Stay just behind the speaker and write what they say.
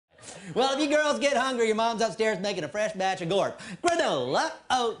Well, if you girls get hungry, your mom's upstairs making a fresh batch of gorp. Granola,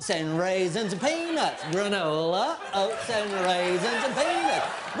 oats, and raisins and peanuts. Granola, oats, and raisins and peanuts.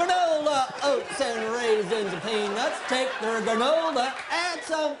 Granola, oats, and raisins and peanuts. Take the granola, add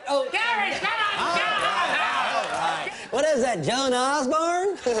some oats. Gary, come on, get on! All right. What is that, Joan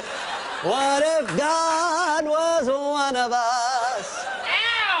Osborne? What if God was one of us?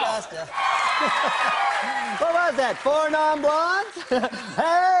 Ow! Just a... What was that, 4 non-blondes?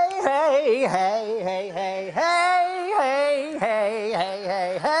 Hey, hey, hey, hey, hey, hey, hey, hey,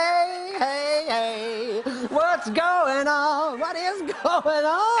 hey, hey, hey, hey. What's going on? What is going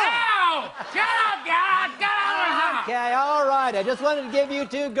on? Ow! Get up, get up! Okay, all right. I just wanted to give you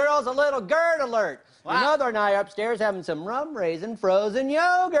 2 girls a little GERD alert. What? Your mother and I are upstairs having some rum raisin frozen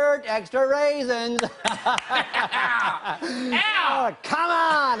yogurt, extra raisins. Ow! Oh, come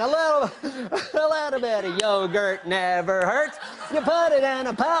on, a little bit of yogurt never hurts. You put it in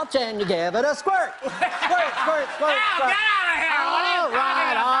a pouch and you give it a squirt. Squirt, squirt, squirt, Ow, squirt. get out of here! What are you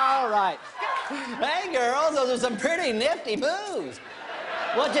talking about? All right. Hey, girls, those are some pretty nifty moves.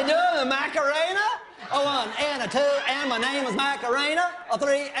 What you doing, the Macarena? A 1 and a 2, and my name is Macarena. A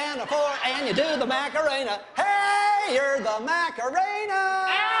 3 and a 4, and you do the Macarena. Hey, you're the Macarena.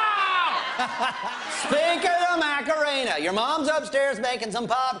 Ow! Speaking of Macarena, your mom's upstairs making some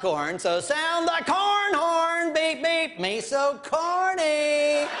popcorn, so sound the corn horn, beep, beep, me so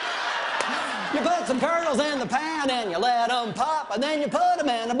corny. You put some kernels in the pan and you let them pop, and then you put them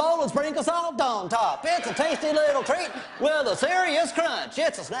in a bowl and sprinkle salt on top. It's a tasty little treat with a serious crunch.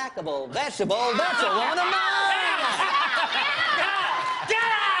 It's a snackable vegetable that's a one of mine.